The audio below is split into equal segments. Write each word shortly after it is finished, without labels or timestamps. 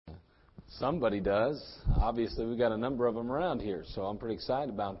Somebody does. Obviously, we've got a number of them around here, so I'm pretty excited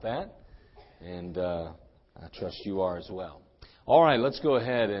about that. And I trust you are as well. All right, let's go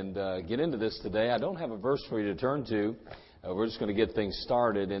ahead and get into this today. I don't have a verse for you to turn to. We're just going to get things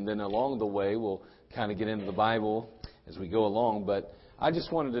started, and then along the way, we'll kind of get into the Bible as we go along. But I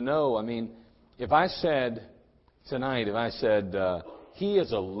just wanted to know, if I said tonight, he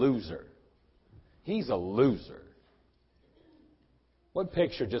is a loser. He's a loser. What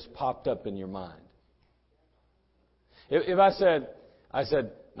picture just popped up in your mind? If I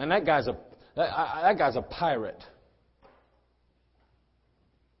said, man, that guy's a pirate.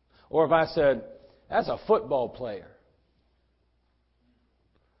 Or if I said, that's a football player.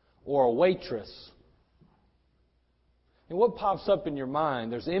 Or a waitress. And what pops up in your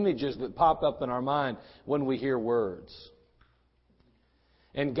mind? There's images that pop up in our mind when we hear words.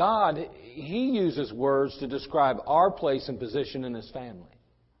 And God, He uses words to describe our place and position in His family.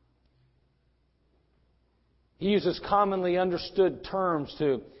 He uses commonly understood terms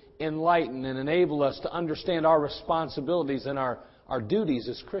to enlighten and enable us to understand our responsibilities and our duties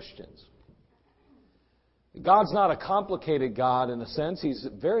as Christians. God's not a complicated God in a sense. He's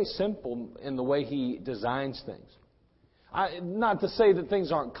very simple in the way He designs things. Not to say that things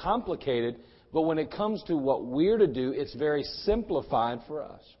aren't complicated, but when it comes to what we're to do, it's very simplified for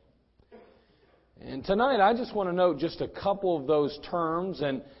us. And tonight, I just want to note just a couple of those terms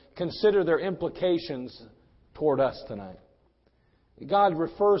and consider their implications toward us tonight. God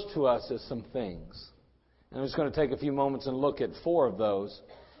refers to us as some things. And I'm just going to take a few moments and look at 4 of those.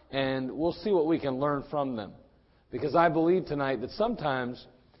 And we'll see what we can learn from them. Because I believe tonight that sometimes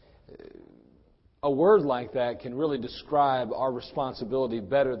a word like that can really describe our responsibility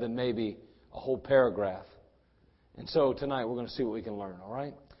better than maybe a whole paragraph. And so tonight we're going to see what we can learn, all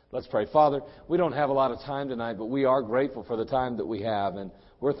right? Let's pray. Father, we don't have a lot of time tonight, but we are grateful for the time that we have. And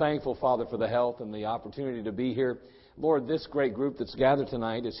we're thankful, Father, for the health and the opportunity to be here. Lord, this great group that's gathered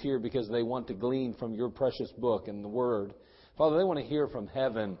tonight is here because they want to glean from your precious book and the Word. Father, they want to hear from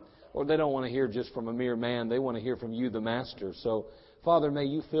heaven, or they don't want to hear just from a mere man. They want to hear from you, the Master. So, Father, may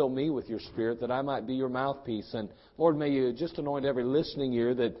you fill me with your Spirit that I might be your mouthpiece. And, Lord, may you just anoint every listening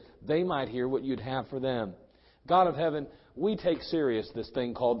ear that they might hear what you'd have for them. God of heaven, we take serious this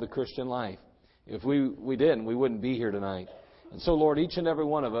thing called the Christian life. If we didn't, we wouldn't be here tonight. And so, Lord, each and every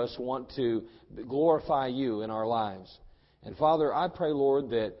one of us want to glorify you in our lives. And, Father, I pray, Lord,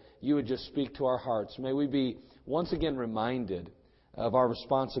 that you would just speak to our hearts. May we be once again reminded of our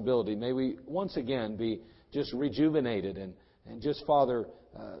responsibility. May we once again be just rejuvenated and just, Father,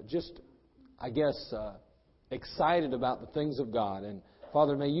 excited about the things of God. And,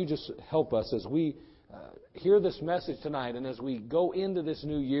 Father, may you just help us as we hear this message tonight and as we go into this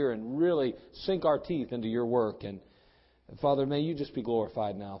new year and really sink our teeth into your work. And, Father, may you just be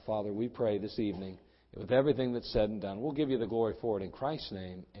glorified now, Father. We pray this evening with everything that's said and done. We'll give you the glory for it in Christ's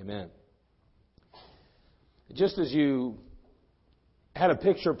name. Amen. Just as you had a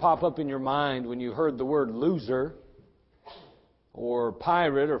picture pop up in your mind when you heard the word loser, or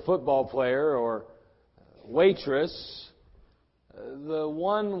pirate, or football player, or waitress,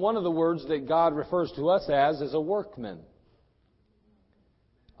 one of the words that God refers to us as is a workman.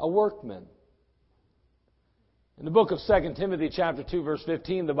 A workman. In the book of 2 Timothy chapter 2, verse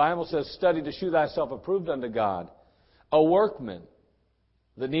 15, the Bible says, "Study to shew thyself approved unto God, a workman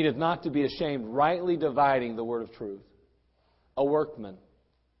that needeth not to be ashamed, rightly dividing the word of truth." A workman.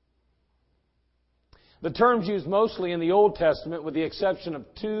 The term's used mostly in the Old Testament with the exception of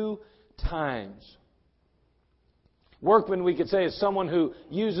 2 times. Workman, we could say, is someone who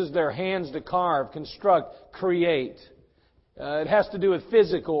uses their hands to carve, construct, create. It has to do with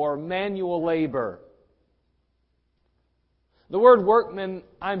physical or manual labor. The word workman,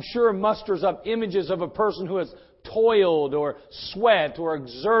 I'm sure, musters up images of a person who has toiled or sweat or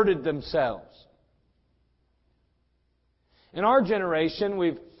exerted themselves. In our generation,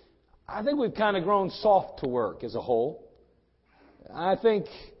 I think we've kind of grown soft to work as a whole. I think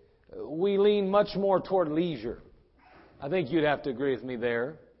we lean much more toward leisure. I think you'd have to agree with me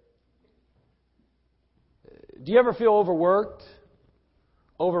there. Do you ever feel overworked,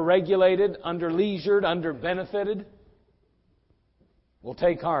 overregulated, under-leisured, under-benefited? Well,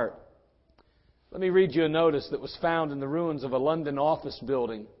 take heart. Let me read you a notice that was found in the ruins of a London office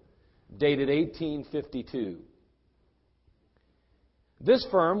building dated 1852. This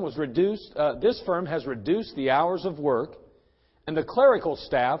firm has reduced the hours of work, and the clerical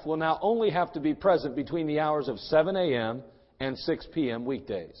staff will now only have to be present between the hours of 7 a.m. and 6 p.m.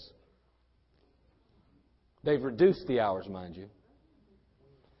 weekdays. They've reduced the hours, mind you.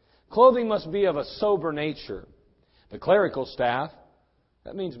 Clothing must be of a sober nature. The clerical staff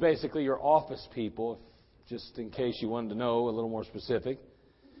That means basically your office people, just in case you wanted to know a little more specific.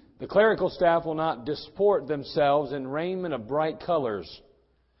 The clerical staff will not disport themselves in raiment of bright colors,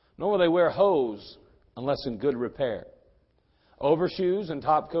 nor will they wear hose unless in good repair. Overshoes and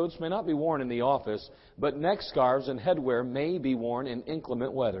topcoats may not be worn in the office, but neck scarves and headwear may be worn in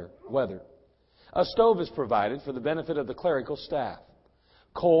inclement weather. A stove is provided for the benefit of the clerical staff.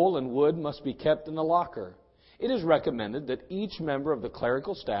 Coal and wood must be kept in the locker. It is recommended that each member of the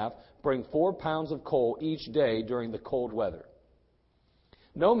clerical staff bring 4 pounds of coal each day during the cold weather.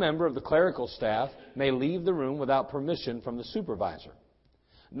 No member of the clerical staff may leave the room without permission from the supervisor.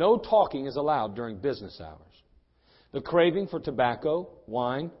 No talking is allowed during business hours. The craving for tobacco,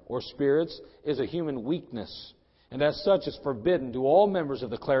 wine, or spirits is a human weakness, and as such is forbidden to all members of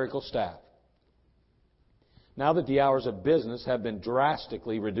the clerical staff. Now that the hours of business have been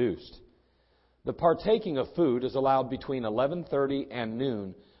drastically reduced, the partaking of food is allowed between 11:30 and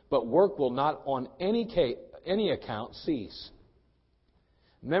noon, but work will not on any account cease.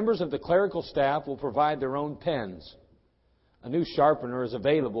 Members of the clerical staff will provide their own pens. A new sharpener is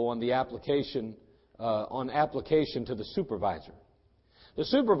available on application to the supervisor. The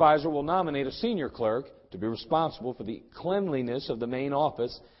supervisor will nominate a senior clerk to be responsible for the cleanliness of the main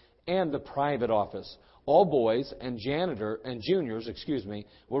office and the private office. All boys and juniors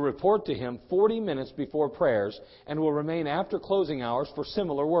will report to him 40 minutes before prayers and will remain after closing hours for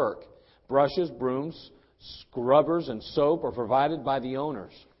similar work. Brushes, brooms, scrubbers, and soap are provided by the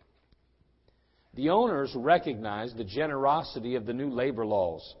owners. The owners recognize the generosity of the new labor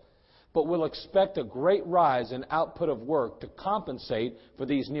laws, but will expect a great rise in output of work to compensate for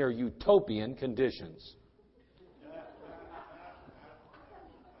these near utopian conditions.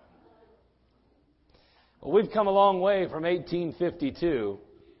 Well, we've come a long way from 1852.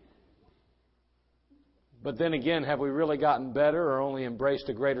 But then again, have we really gotten better or only embraced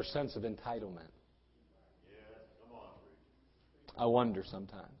a greater sense of entitlement? I wonder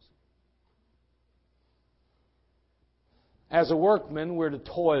sometimes. As a workman, we're to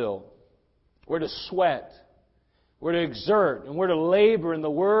toil. We're to sweat. We're to exert. And we're to labor in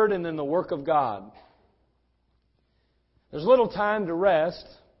the Word and in the work of God. There's little time to rest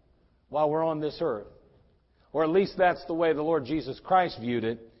while we're on this earth. Or at least that's the way the Lord Jesus Christ viewed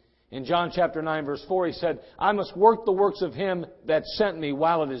it. In John chapter 9, verse 4, He said, I must work the works of Him that sent me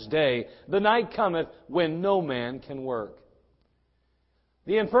while it is day. The night cometh when no man can work.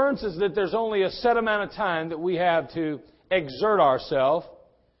 The inference is that there's only a set amount of time that we have to exert ourselves,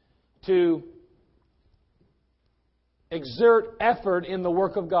 to exert effort in the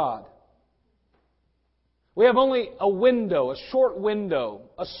work of God. We have only a window, a short window,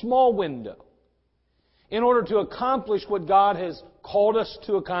 a small window, in order to accomplish what God has called us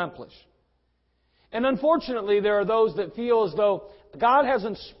to accomplish. And unfortunately, there are those that feel as though God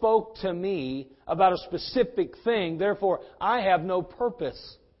hasn't spoke to me about a specific thing, therefore I have no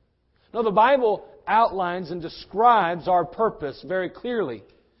purpose. No, the Bible outlines and describes our purpose very clearly.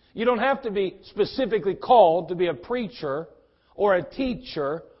 You don't have to be specifically called to be a preacher or a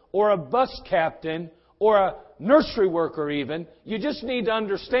teacher or a bus captain or a nursery worker even. You just need to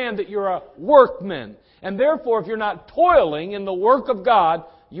understand that you're a workman. And therefore, if you're not toiling in the work of God,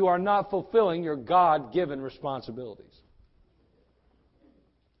 you are not fulfilling your God-given responsibilities.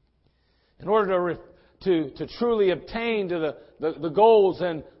 In order to truly obtain to the goals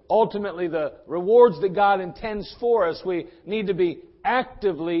and ultimately the rewards that God intends for us, we need to be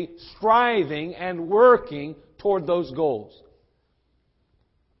actively striving and working toward those goals.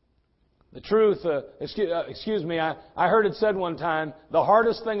 The truth, I heard it said one time, the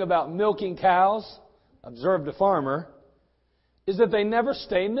hardest thing about milking cows, observed a farmer, is that they never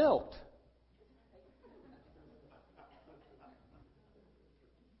stay milked.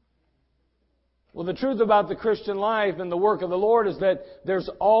 Well, the truth about the Christian life and the work of the Lord is that there's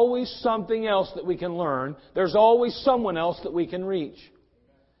always something else that we can learn. There's always someone else that we can reach.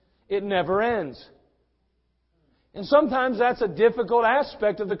 It never ends. And sometimes that's a difficult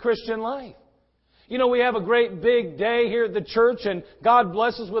aspect of the Christian life. You know, we have a great big day here at the church and God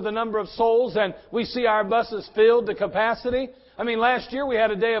blesses with a number of souls and we see our buses filled to capacity. I mean, last year we had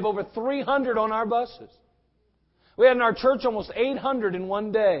a day of over 300 on our buses. We had in our church almost 800 in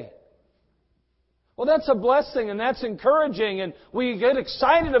one day. Well, that's a blessing and that's encouraging and we get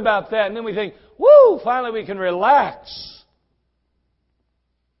excited about that and then we think, woo, finally we can relax.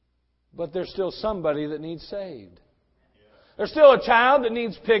 But there's still somebody that needs saved. There's still a child that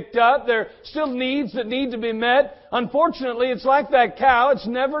needs picked up. There are still needs that need to be met. Unfortunately, it's like that cow. It's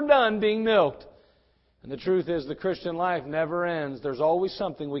never done being milked. And the truth is the Christian life never ends. There's always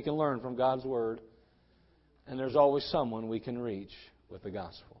something we can learn from God's Word. And there's always someone we can reach. with the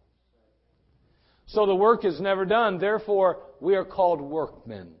gospel. So the work is never done. Therefore, we are called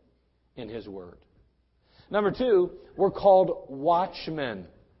workmen in His Word. Number 2, we're called watchmen.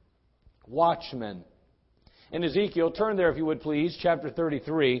 Watchmen. In Ezekiel, turn there if you would please, chapter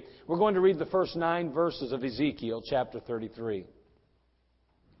 33. We're going to read the first 9 verses of Ezekiel, chapter 33.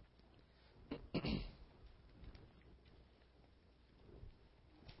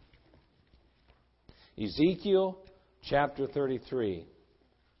 Ezekiel, chapter 33.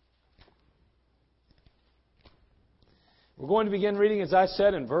 We're going to begin reading, as I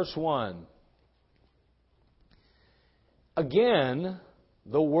said, in verse 1. Again,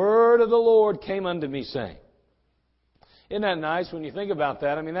 the word of the Lord came unto me, saying. Isn't that nice when you think about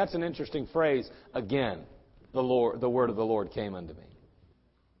that? I mean, that's an interesting phrase. Again, the word of the Lord came unto me.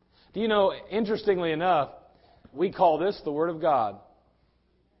 Do you know, interestingly enough, we call this the Word of God.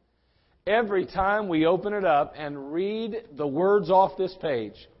 Every time we open it up and read the words off this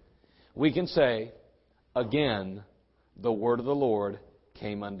page, we can say, again, the word of the Lord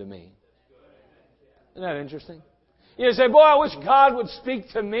came unto me. Isn't that interesting? You say, boy, I wish God would speak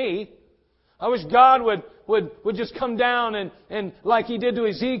to me. I wish God would just come down and like He did to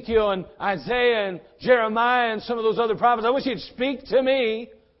Ezekiel and Isaiah and Jeremiah and some of those other prophets, I wish He'd speak to me.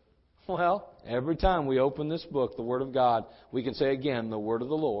 Well, every time we open this book, the Word of God, we can say again, the word of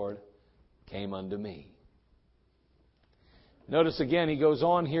the Lord came unto me. Notice again, he goes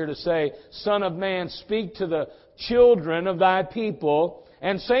on here to say, Son of man, speak to the children of thy people,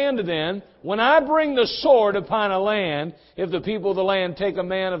 and say unto them, when I bring the sword upon a land, if the people of the land take a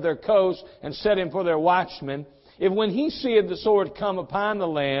man of their coast and set him for their watchman, if when he seeth the sword come upon the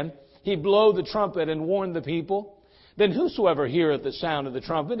land, he blow the trumpet and warn the people, then whosoever heareth the sound of the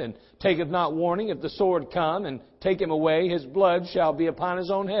trumpet and taketh not warning, if the sword come and take him away, his blood shall be upon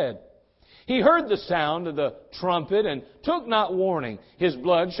his own head. He heard the sound of the trumpet and took not warning, his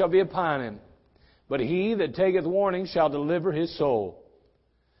blood shall be upon him. But he that taketh warning shall deliver his soul.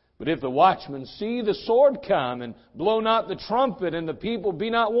 But if the watchman see the sword come and blow not the trumpet and the people be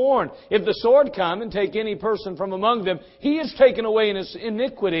not warned, if the sword come and take any person from among them, he is taken away in his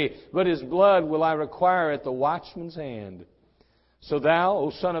iniquity, but his blood will I require at the watchman's hand. So thou,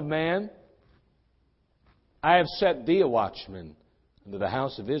 O son of man, I have set thee a watchman unto the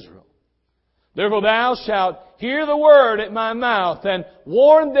house of Israel. Therefore thou shalt hear the word at my mouth and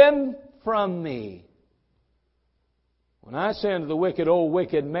warn them from me. When I say unto the wicked, O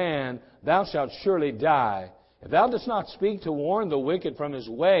wicked man, thou shalt surely die. If thou dost not speak to warn the wicked from his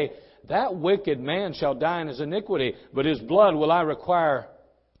way, that wicked man shall die in his iniquity, but his blood will I require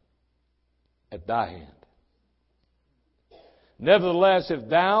at thy hand. Nevertheless, if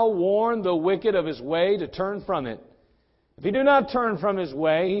thou warn the wicked of his way to turn from it, if he do not turn from his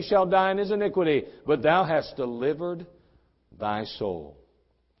way, he shall die in his iniquity, but thou hast delivered thy soul.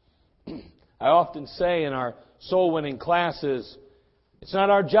 I often say in our soul-winning classes, it's not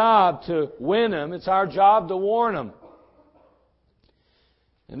our job to win them, it's our job to warn them.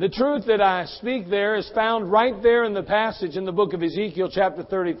 And the truth that I speak there is found right there in the passage in the book of Ezekiel chapter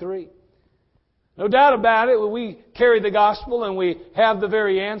 33. No doubt about it, we carry the gospel and we have the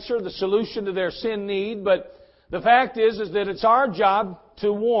very answer, the solution to their sin need, but the fact is that it's our job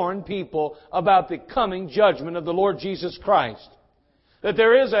to warn people about the coming judgment of the Lord Jesus Christ. That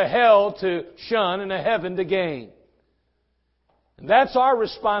there is a hell to shun and a heaven to gain. And that's our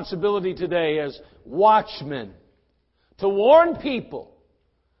responsibility today as watchmen. To warn people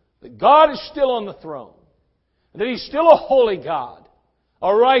that God is still on the throne. That He's still a holy God.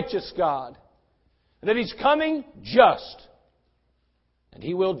 A righteous God. And that He's coming just. And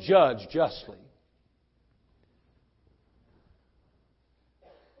He will judge justly.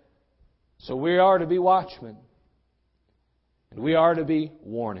 So we are to be watchmen. And we are to be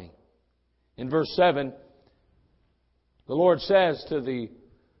warning. In verse 7, the Lord says to the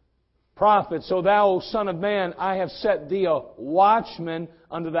prophet, So thou, O son of man, I have set thee a watchman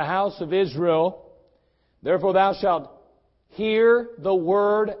unto the house of Israel. Therefore thou shalt hear the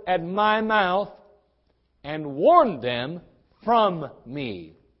word at my mouth and warn them from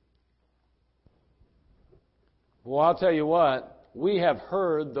me. Well, I'll tell you what, we have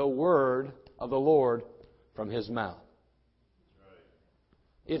heard the word of the Lord from His mouth.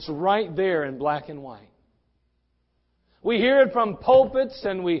 It's right there in black and white. We hear it from pulpits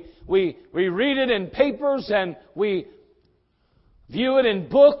and we read it in papers and we view it in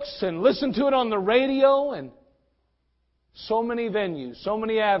books and listen to it on the radio and so many venues, so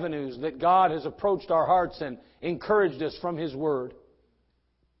many avenues that God has approached our hearts and encouraged us from His Word.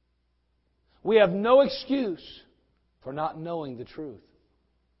 We have no excuse for not knowing the truth.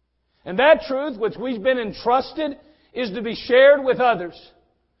 And that truth which we've been entrusted is to be shared with others,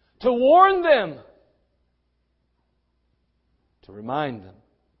 to warn them, to remind them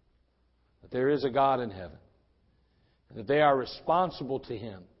that there is a God in heaven, and that they are responsible to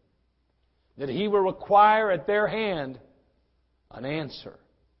Him, that He will require at their hand an answer,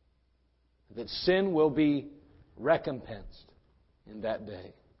 that sin will be recompensed in that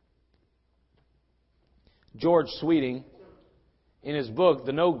day. George Sweeting, in his book,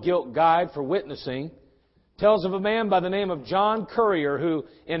 The No Guilt Guide for Witnessing, tells of a man by the name of John Currier who,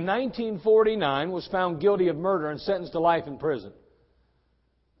 in 1949, was found guilty of murder and sentenced to life in prison.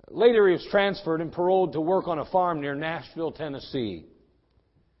 Later, he was transferred and paroled to work on a farm near Nashville, Tennessee.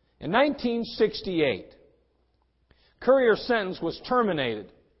 In 1968, Currier's sentence was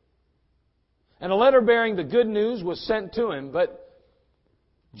terminated, and a letter bearing the good news was sent to him, but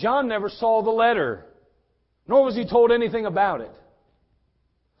John never saw the letter, nor was he told anything about it.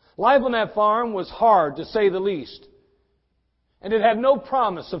 Life on that farm was hard, to say the least, and it had no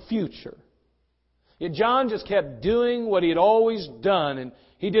promise of future. Yet John just kept doing what he had always done, and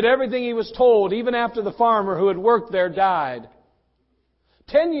he did everything he was told, even after the farmer who had worked there died.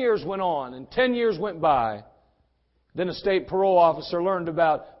 10 years went on, and 10 years went by. Then a state parole officer learned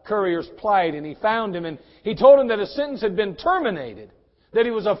about Currier's plight, and he found him, and he told him that his sentence had been terminated, that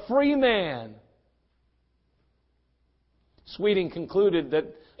he was a free man. Sweeting concluded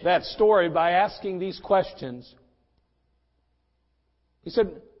that story by asking these questions. He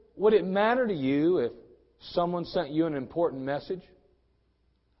said, would it matter to you if someone sent you an important message?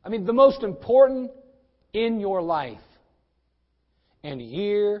 I mean, the most important in your life. And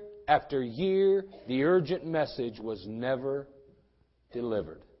year after year, the urgent message was never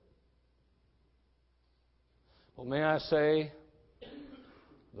delivered. Well, may I say,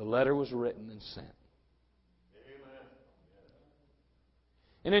 the letter was written and sent.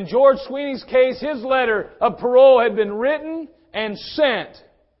 And in George Sweeting's case, his letter of parole had been written and sent,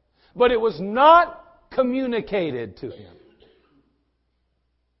 but it was not communicated to him.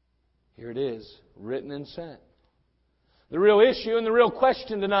 Here it is, written and sent. The real issue and the real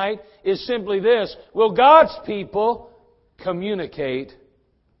question tonight is simply this: will God's people communicate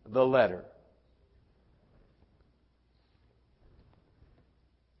the letter?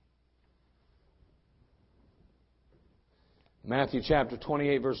 Matthew chapter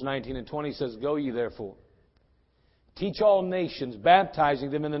 28, verse 19 and 20 says, Go ye therefore, teach all nations, baptizing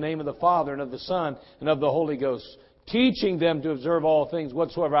them in the name of the Father and of the Son and of the Holy Ghost, teaching them to observe all things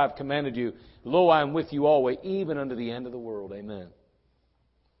whatsoever I have commanded you. Lo, I am with you always, even unto the end of the world. Amen.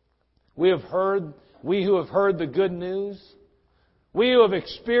 We who have heard the good news, we who have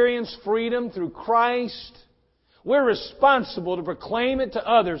experienced freedom through Christ, we're responsible to proclaim it to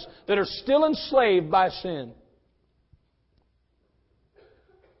others that are still enslaved by sin.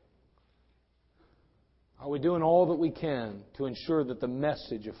 Are we doing all that we can to ensure that the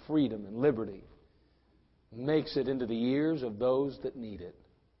message of freedom and liberty makes it into the ears of those that need it?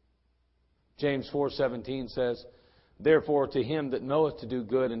 James 4:17 says, Therefore to him that knoweth to do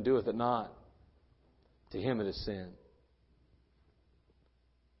good and doeth it not, to him it is sin.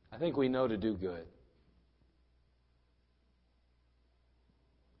 I think we know to do good.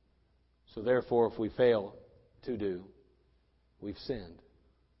 So therefore, if we fail to do, we've sinned.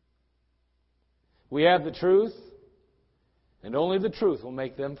 We have the truth, and only the truth will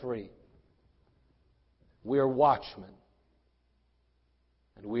make them free. We are watchmen,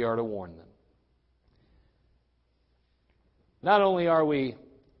 and we are to warn them. Not only are we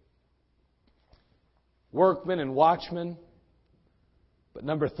workmen and watchmen, but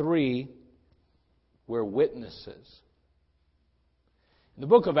number 3, we're witnesses. In the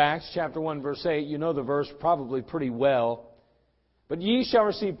book of Acts, chapter 1, verse 8, you know the verse probably pretty well. But ye shall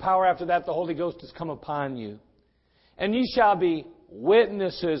receive power after that the Holy Ghost has come upon you. And ye shall be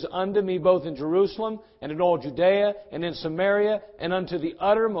witnesses unto me both in Jerusalem and in all Judea and in Samaria and unto the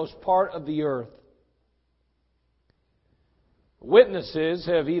uttermost part of the earth. Witnesses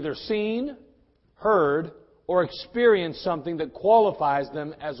have either seen, heard, or experienced something that qualifies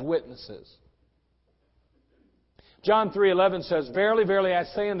them as witnesses. John 3:11 says, Verily, verily, I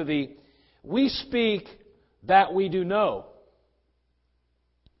say unto thee, we speak that we do know,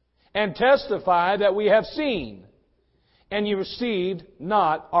 and testify that we have seen, and ye received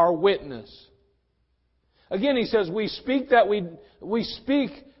not our witness. Again, he says, we speak that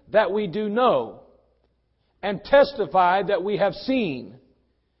we do know, and testify that we have seen,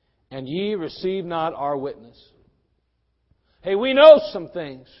 and ye receive not our witness. Hey, we know some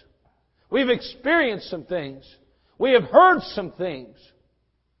things. We've experienced some things. We have heard some things.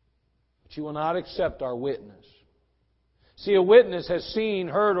 But you will not accept our witness. See, a witness has seen,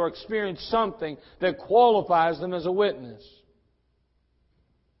 heard, or experienced something that qualifies them as a witness.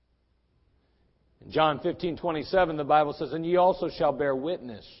 In John 15:27, the Bible says, "And ye also shall bear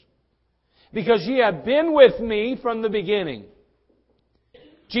witness, because ye have been with me from the beginning."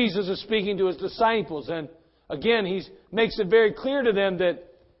 Jesus is speaking to His disciples, and again, He makes it very clear to them that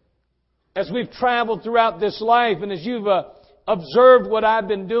as we've traveled throughout this life, and as you've observed what I've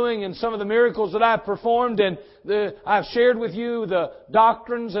been doing and some of the miracles that I've performed, and I've shared with you the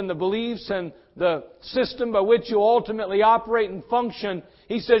doctrines and the beliefs and the system by which you ultimately operate and function,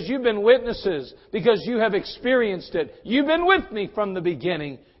 He says, you've been witnesses because you have experienced it. You've been with me from the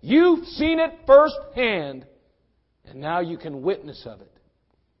beginning. You've seen it firsthand. And now you can witness of it.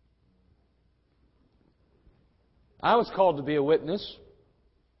 I was called to be a witness.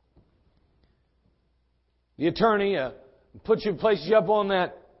 The attorney places you up on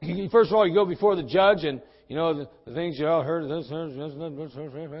that. First of all, you go before the judge, and you know the things you all heard.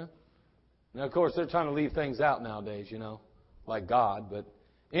 Now, of course, they're trying to leave things out nowadays, like God. But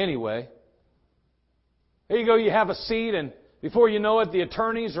anyway, there you go. You have a seat, and before you know it, the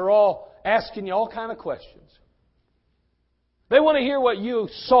attorneys are all asking you all kind of questions. They want to hear what you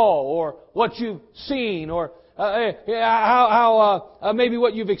saw, or what you've seen, or maybe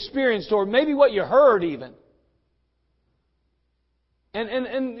what you've experienced, or maybe what you heard even.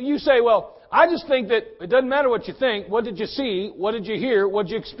 And you say, well, I just think that it doesn't matter what you think. What did you see? What did you hear? What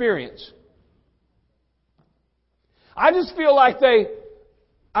did you experience? I just feel like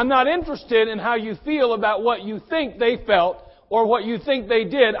I'm not interested in how you feel about what you think they felt or what you think they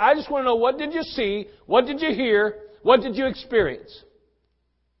did. I just want to know, what did you see? What did you hear? What did you experience?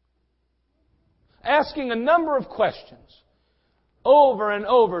 Asking a number of questions over and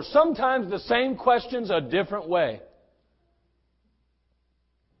over. Sometimes the same questions a different way.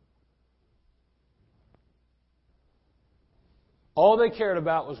 All they cared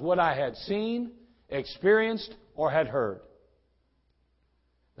about was what I had seen, experienced, or had heard.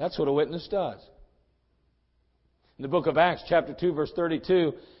 That's what a witness does. In the book of Acts, chapter 2, verse 32,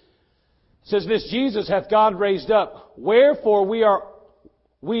 it says, "This Jesus hath God raised up, wherefore we all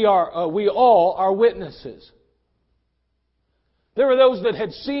are witnesses." There were those that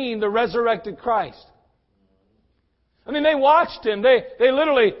had seen the resurrected Christ. I mean, they watched Him. They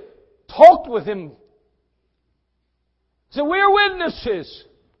literally talked with Him. So we're witnesses.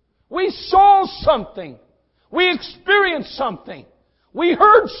 We saw something. We experienced something. We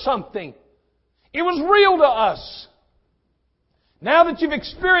heard something. It was real to us. Now that you've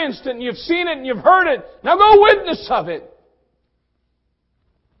experienced it and you've seen it and you've heard it, now go witness of it.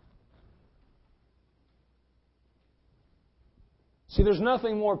 See, there's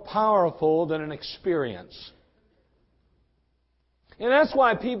nothing more powerful than an experience. And that's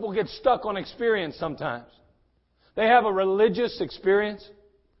why people get stuck on experience sometimes. They have a religious experience.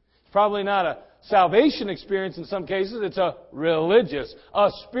 It's probably not a salvation experience in some cases. It's a religious, a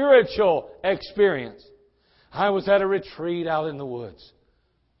spiritual experience. I was at a retreat out in the woods.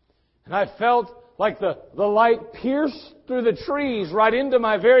 And I felt like the light pierced through the trees right into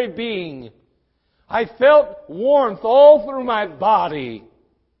my very being. I felt warmth all through my body.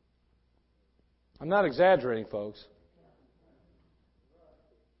 I'm not exaggerating, folks.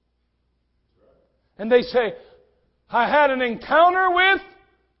 And they say, I had an encounter with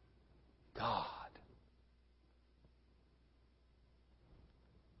God.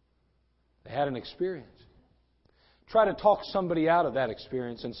 They had an experience. Try to talk somebody out of that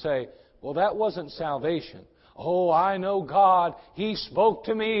experience and say, well, that wasn't salvation. Oh, I know God. He spoke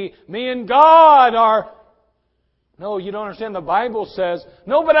to me. Me and God are... No, you don't understand. The Bible says,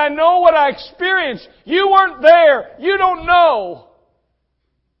 no, but I know what I experienced. You weren't there. You don't know.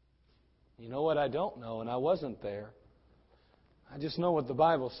 You know what I don't know, and I wasn't there. I just know what the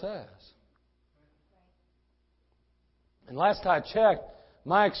Bible says. And last I checked,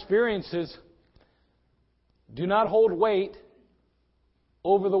 my experiences do not hold weight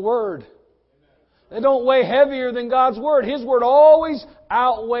over the Word. They don't weigh heavier than God's Word. His Word always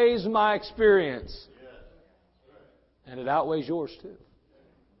outweighs my experience. And it outweighs yours too.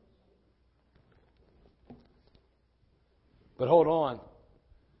 But hold on.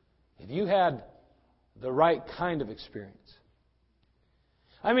 If you had the right kind of experience,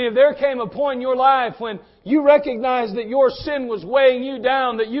 I mean, if there came a point in your life when you recognized that your sin was weighing you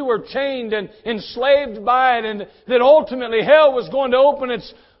down, that you were chained and enslaved by it, and that ultimately hell was going to open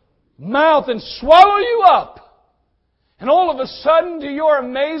its mouth and swallow you up. And all of a sudden, to your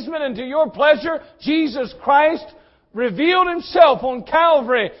amazement and to your pleasure, Jesus Christ revealed Himself on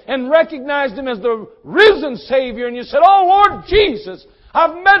Calvary and recognized Him as the risen Savior. And you said, oh Lord Jesus,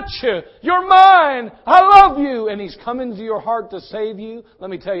 I've met you. You're mine. I love you. And He's come into your heart to save you. Let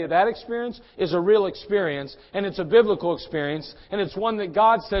me tell you, that experience is a real experience. And it's a biblical experience. And it's one that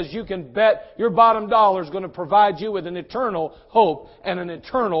God says you can bet your bottom dollar is going to provide you with an eternal hope and an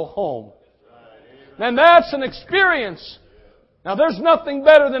eternal home. And that's an experience. Now, there's nothing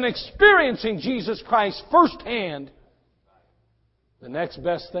better than experiencing Jesus Christ firsthand. The next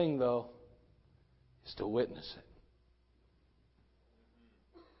best thing, though, is to witness it.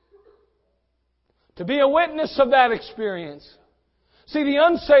 To be a witness of that experience. See, the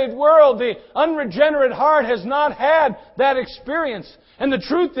unsaved world, the unregenerate heart has not had that experience. And the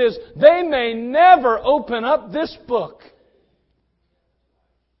truth is, they may never open up this book.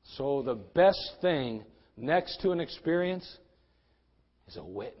 So the best thing next to an experience is a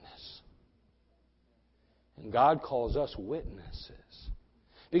witness. And God calls us witnesses.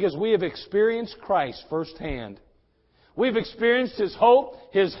 Because we have experienced Christ firsthand. We've experienced His hope,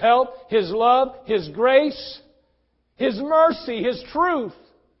 His help, His love, His grace, His mercy, His truth.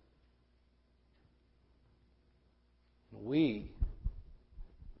 We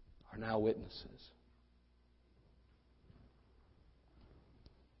are now witnesses.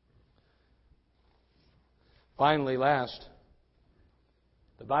 Finally, last,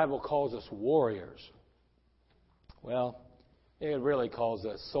 the Bible calls us warriors. Well, it really calls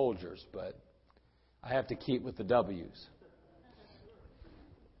us soldiers, but I have to keep with the W's.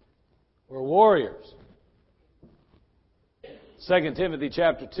 We're warriors. 2 Timothy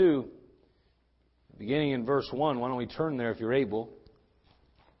chapter 2, beginning in verse 1. Why don't we turn there if you're able?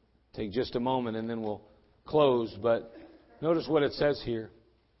 Take just a moment and then we'll close. But notice what it says here.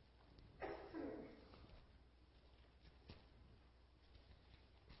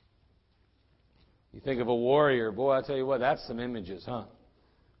 You think of a warrior. Boy, I tell you what, that's some images, huh?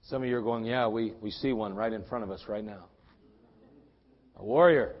 Some of you are going, yeah, we see one right in front of us right now. A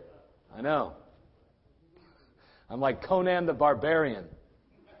warrior. I know. I'm like Conan the Barbarian.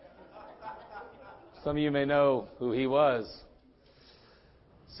 Some of you may know who he was.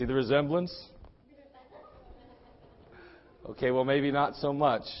 See the resemblance? Okay, well, maybe not so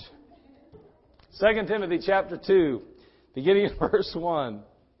much. 2 Timothy chapter 2, beginning in verse 1.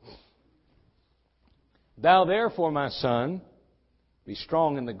 Thou therefore, my son, be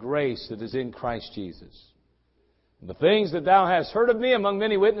strong in the grace that is in Christ Jesus. And the things that thou hast heard of me among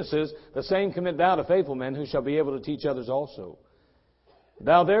many witnesses, the same commit thou to faithful men who shall be able to teach others also.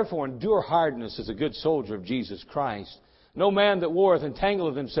 Thou therefore endure hardness as a good soldier of Jesus Christ. No man that warreth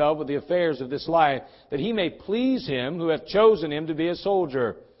entangleth himself with the affairs of this life, that he may please him who hath chosen him to be a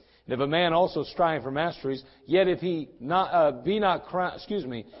soldier. And if a man also strive for masteries, yet if he not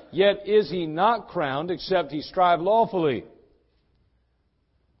yet is he not crowned, except he strive lawfully.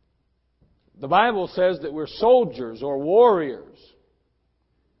 The Bible says that we're soldiers or warriors.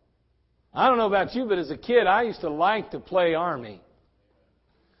 I don't know about you, but as a kid, I used to like to play army.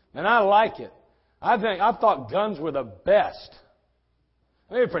 And I like it. I thought guns were the best.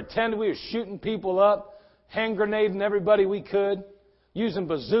 We pretended we were shooting people up, hand grenading everybody we could, using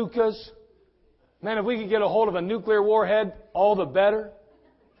bazookas. Man, if we could get a hold of a nuclear warhead, all the better.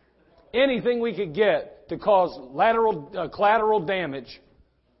 Anything we could get to cause collateral damage.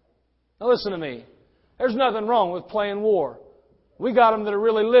 Now listen to me. There's nothing wrong with playing war. We got them that are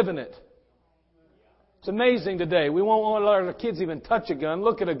really living it. It's amazing today. We won't want to let our kids even touch a gun,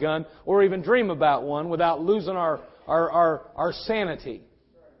 look at a gun, or even dream about one without losing our sanity.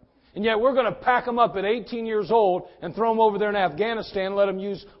 And yet we're going to pack them up at 18 years old and throw them over there in Afghanistan, let them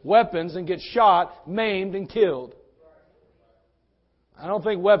use weapons and get shot, maimed, and killed. I don't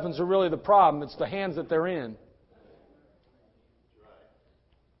think weapons are really the problem. It's the hands that they're in.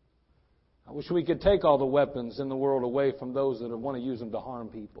 I wish we could take all the weapons in the world away from those that want to use them to harm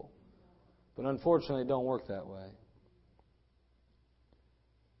people. But unfortunately, it don't work that way.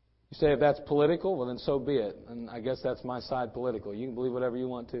 You say if that's political, well then so be it. And I guess that's my side political. You can believe whatever you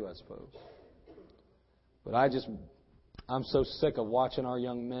want to, I suppose. But I'm so sick of watching our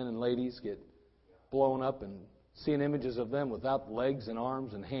young men and ladies get blown up and seeing images of them without legs and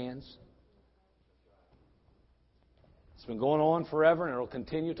arms and hands. It's been going on forever, and it will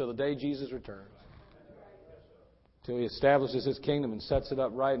continue till the day Jesus returns. Till He establishes His kingdom and sets it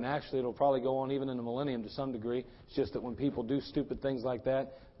up right. And actually, it'll probably go on even in the millennium to some degree. It's just that when people do stupid things like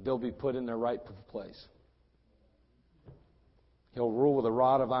that, they'll be put in their rightful place. He'll rule with a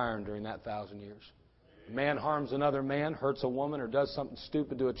rod of iron during that 1,000 years. A man harms another man, hurts a woman, or does something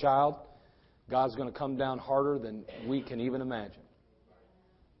stupid to a child, God's going to come down harder than we can even imagine.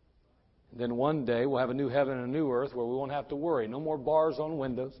 Then one day we'll have a new heaven and a new earth where we won't have to worry. No more bars on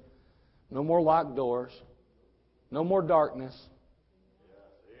windows. No more locked doors. No more darkness.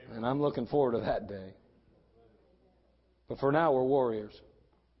 And I'm looking forward to that day. But for now, we're warriors.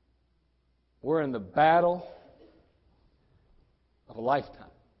 We're in the battle of a lifetime.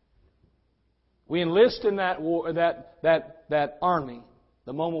 We enlist in that war, that army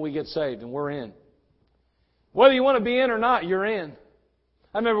the moment we get saved, and we're in. Whether you want to be in or not, you're in.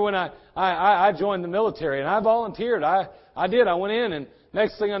 I remember when I joined the military, and I volunteered. I did. I went in, and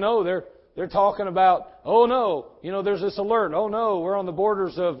next thing I know, they're talking about, oh no, there's this alert. Oh no, we're on the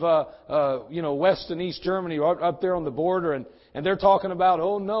borders of West and East Germany, up there on the border, and they're talking about,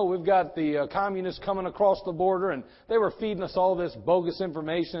 oh no, we've got the communists coming across the border, and they were feeding us all this bogus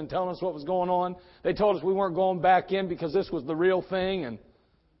information and telling us what was going on. They told us we weren't going back in because this was the real thing, and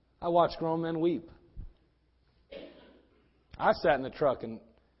I watched grown men weep. I sat in the truck and,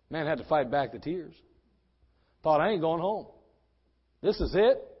 man, had to fight back the tears. Thought, I ain't going home. This is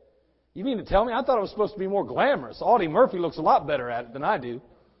it? You mean to tell me? I thought it was supposed to be more glamorous. Audie Murphy looks a lot better at it than I do.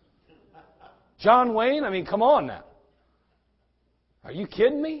 John Wayne? I mean, come on now. Are you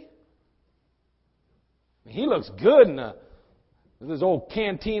kidding me? He looks good with his old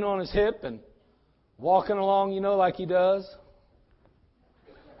canteen on his hip and walking along, like he does.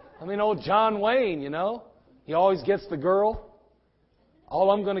 I mean, old John Wayne, he always gets the girl.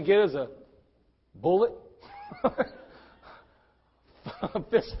 All I'm going to get is a bullet, a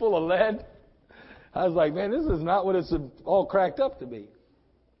fistful of lead. I was like, man, this is not what it's all cracked up to be.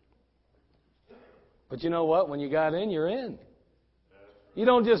 But you know what? When you got in, you're in. You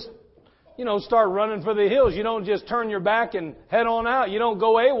don't just, start running for the hills. You don't just turn your back and head on out. You don't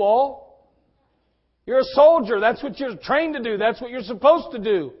go AWOL. You're a soldier. That's what you're trained to do. That's what you're supposed to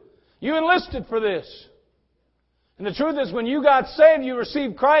do. You enlisted for this. And the truth is, when you got saved, you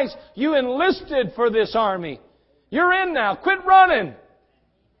received Christ, you enlisted for this army. You're in now. Quit running.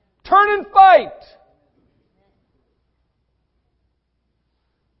 Turn and fight.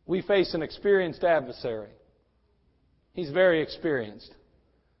 We face an experienced adversary. He's very experienced.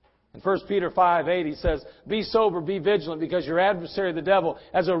 In 1 Peter 5:8, he says, be sober, be vigilant, because your adversary, the devil,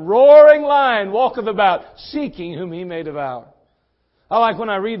 as a roaring lion, walketh about, seeking whom he may devour. I like when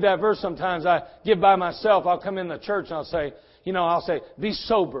I read that verse sometimes, I get by myself, I'll come in the church and I'll say, be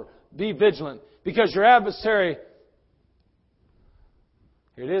sober, be vigilant, because your adversary,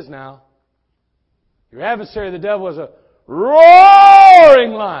 here it is now, your adversary, the devil, is a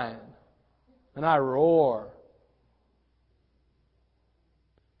roaring lion. And I roar.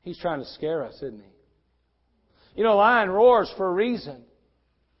 He's trying to scare us, isn't he? A lion roars for a reason.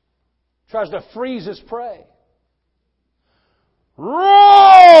 Tries to freeze his prey.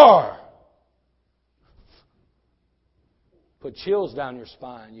 Roar! Put chills down your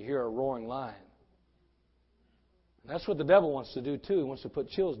spine. You hear a roaring lion. That's what the devil wants to do too. He wants to put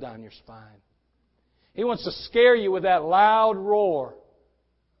chills down your spine. He wants to scare you with that loud roar.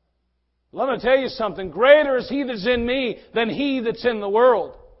 Let me tell you something. Greater is He that's in me than he that's in the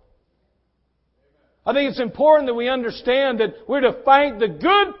world. I think it's important that we understand that we're to fight the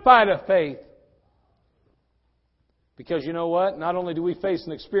good fight of faith. Because you know what? Not only do we face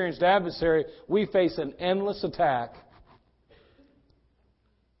an experienced adversary, we face an endless attack.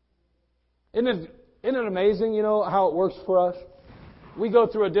 Isn't it amazing, how it works for us? We go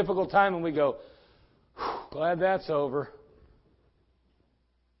through a difficult time and we go, glad that's over.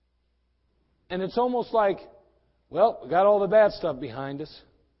 And it's almost like, well, we got all the bad stuff behind us.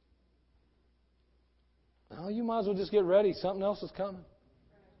 Now you might as well just get ready. Something else is coming.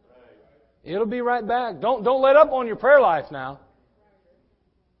 It'll be right back. Don't let up on your prayer life now.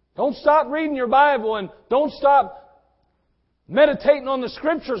 Don't stop reading your Bible and don't stop meditating on the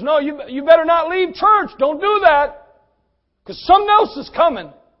Scriptures. No, you better not leave church. Don't do that. Because something else is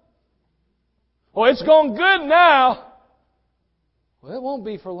coming. Well, it's going good now. Well, it won't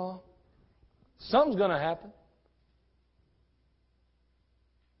be for long. Something's going to happen.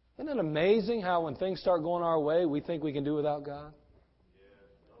 Isn't it amazing how when things start going our way, we think we can do without God?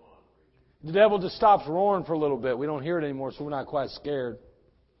 The devil just stops roaring for a little bit. We don't hear it anymore, so we're not quite scared.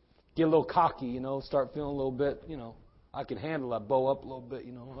 Get a little cocky, start feeling a little bit, I can handle that, bow up a little bit,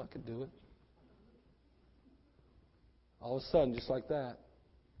 I can do it. All of a sudden, just like that,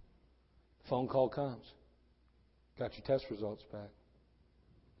 phone call comes. Got your test results back.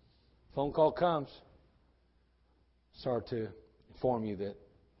 Phone call comes. Sorry to inform you that.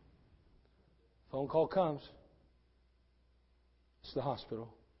 Phone call comes. It's the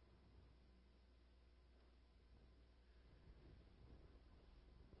hospital.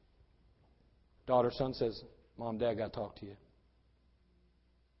 Daughter, son says, Mom, Dad, got to talk to you.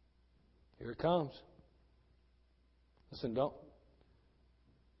 Here it comes. Listen, don't.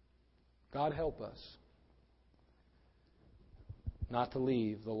 God help us. not to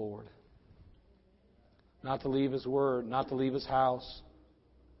leave the Lord, not to leave His Word, not to leave His house.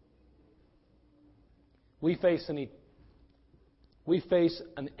 We face an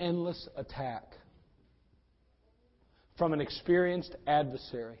endless attack from an experienced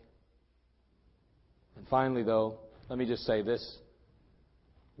adversary. And finally, though, let me just say this.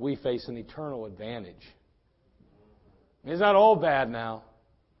 We face an eternal advantage. It's not all bad now.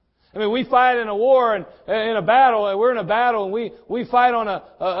 I mean, we fight in a war and in a battle. We're in a battle and we fight on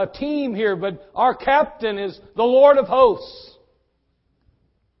a team here, but our captain is the Lord of hosts.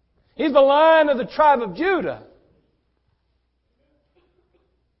 He's the Lion of the tribe of Judah.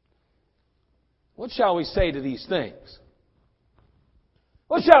 What shall we say to these things?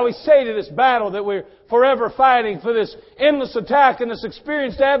 What shall we say to this battle that we're forever fighting, for this endless attack and this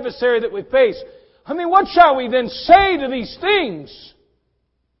experienced adversary that we face? I mean, what shall we then say to these things?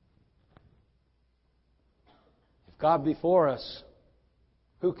 If God be for us,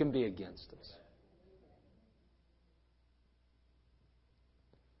 who can be against us?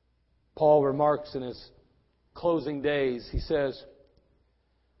 Paul remarks in his closing days, he says,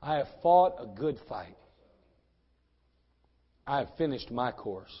 I have fought a good fight. I have finished my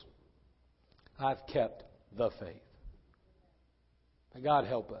course. I've kept the faith. May God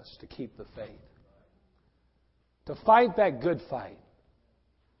help us to keep the faith. To fight that good fight.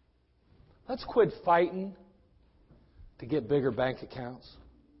 Let's quit fighting to get bigger bank accounts.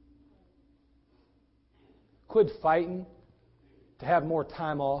 Quit fighting to have more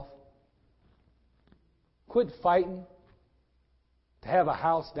time off. Quit fighting to have a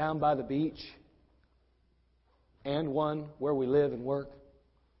house down by the beach and one where we live and work.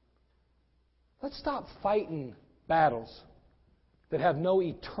 Let's stop fighting battles that have no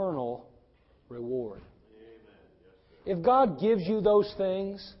eternal reward. If God gives you those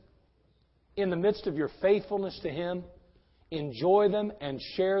things in the midst of your faithfulness to Him, enjoy them and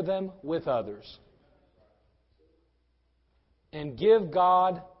share them with others. And give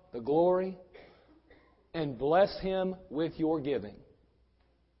God the glory and bless Him with your giving.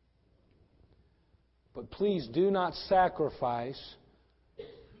 But please do not sacrifice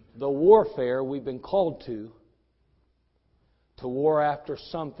the warfare we've been called to war after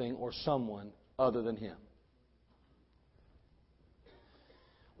something or someone other than Him.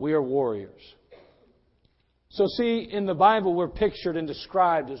 We are warriors. So see, in the Bible we're pictured and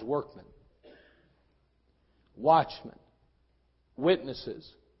described as workmen, watchmen, witnesses,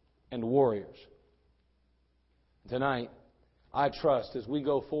 and warriors. Tonight, I trust as we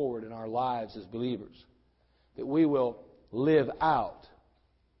go forward in our lives as believers that we will live out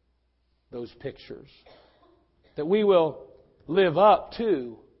those pictures. That we will live up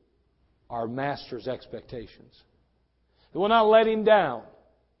to our Master's expectations. That we'll not let Him down.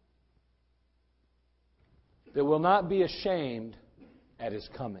 That we'll not be ashamed at His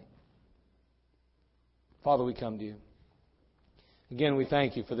coming. Father, we come to You. Again, we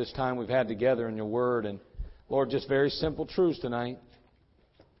thank You for this time we've had together in Your Word. And Lord, just very simple truths tonight.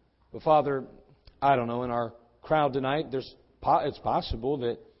 But Father, I don't know, in our crowd tonight, it's possible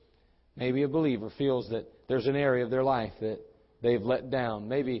that maybe a believer feels that there's an area of their life that they've let down.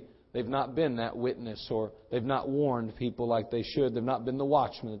 Maybe they've not been that witness, or they've not warned people like they should. They've not been the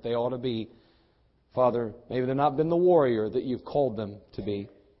watchman that they ought to be. Father, maybe they've not been the warrior that You've called them to be.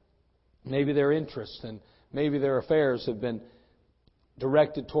 Maybe their interests and maybe their affairs have been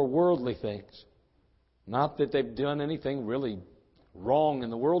directed toward worldly things. Not that they've done anything really wrong in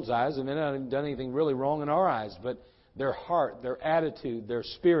the world's eyes, and they've not done anything really wrong in our eyes, but their heart, their attitude, their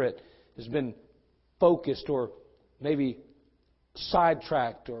spirit has been focused or maybe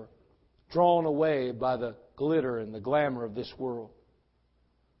sidetracked or drawn away by the glitter and the glamour of this world.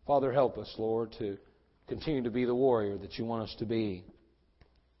 Father, help us, Lord, to continue to be the warrior that You want us to be,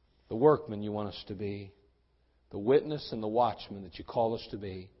 the workman You want us to be, the witness and the watchman that You call us to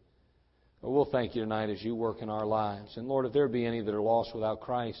be. Lord, we'll thank You tonight as You work in our lives. And Lord, if there be any that are lost without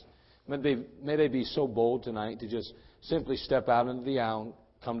Christ, may they be so bold tonight to just simply step out into the aisle,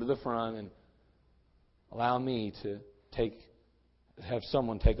 come to the front, and allow me to have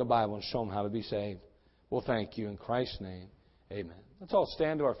someone take a Bible and show them how to be saved. We'll thank You in Christ's name. Amen. Let's all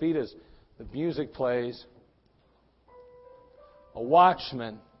stand to our feet as the music plays. A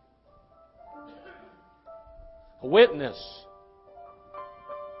watchman, a witness,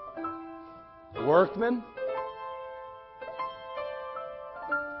 a workman,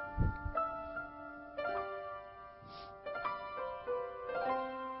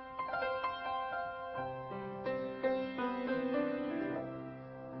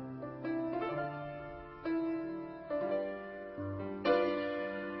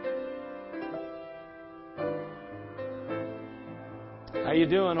 How you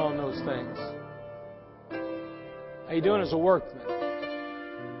doing on those things? How you doing as a workman?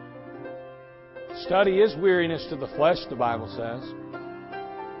 Study is weariness to the flesh, the Bible says.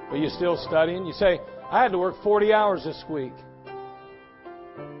 But you're still studying. You say, I had to work 40 hours this week.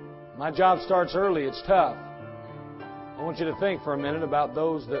 My job starts early. It's tough. I want you to think for a minute about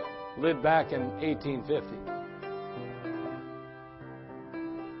those that lived back in 1850.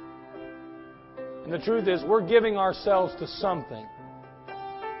 And the truth is, we're giving ourselves to something.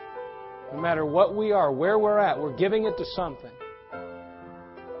 No matter what we are, where we're at, we're giving it to something.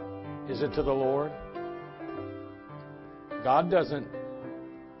 Is it to the Lord? God doesn't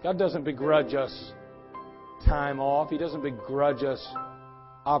begrudge us time off. He doesn't begrudge us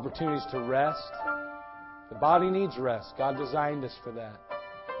opportunities to rest. The body needs rest. God designed us for that.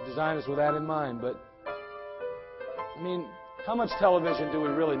 He designed us with that in mind. But, I mean, how much television do we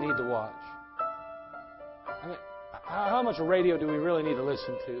really need to watch? I mean, how much radio do we really need to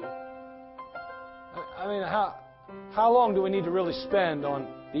listen to? I mean, how long do we need to really spend on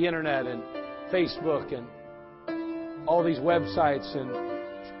the internet and Facebook and all these websites and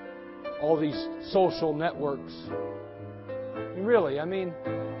all these social networks? Really, I mean,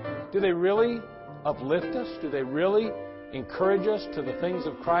 do they really uplift us? Do they really encourage us to the things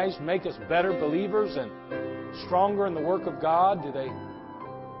of Christ, make us better believers and stronger in the work of God? Do they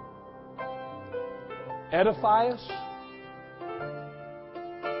edify us?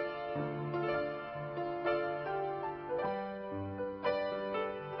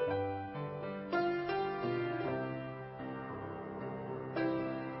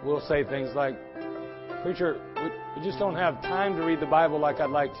 We'll say things like, Preacher, we just don't have time to read the Bible like I'd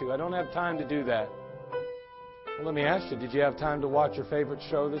like to. I don't have time to do that. Well, let me ask you, did you have time to watch your favorite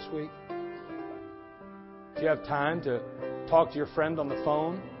show this week? Did you have time to talk to your friend on the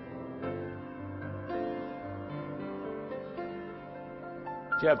phone?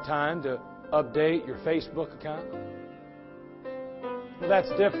 Did you have time to update your Facebook account? Well, that's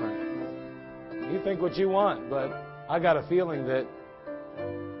different. You think what you want, but I got a feeling that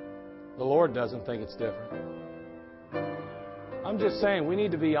the Lord doesn't think it's different. I'm just saying we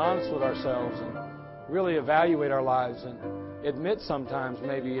need to be honest with ourselves and really evaluate our lives and admit sometimes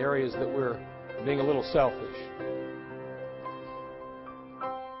maybe areas that we're being a little selfish.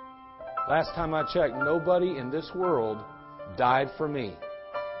 Last time I checked, nobody in this world died for me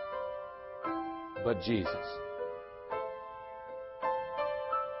but Jesus.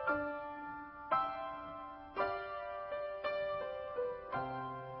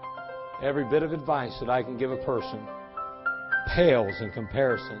 Every bit of advice that I can give a person pales in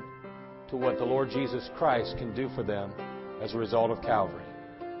comparison to what the Lord Jesus Christ can do for them as a result of Calvary.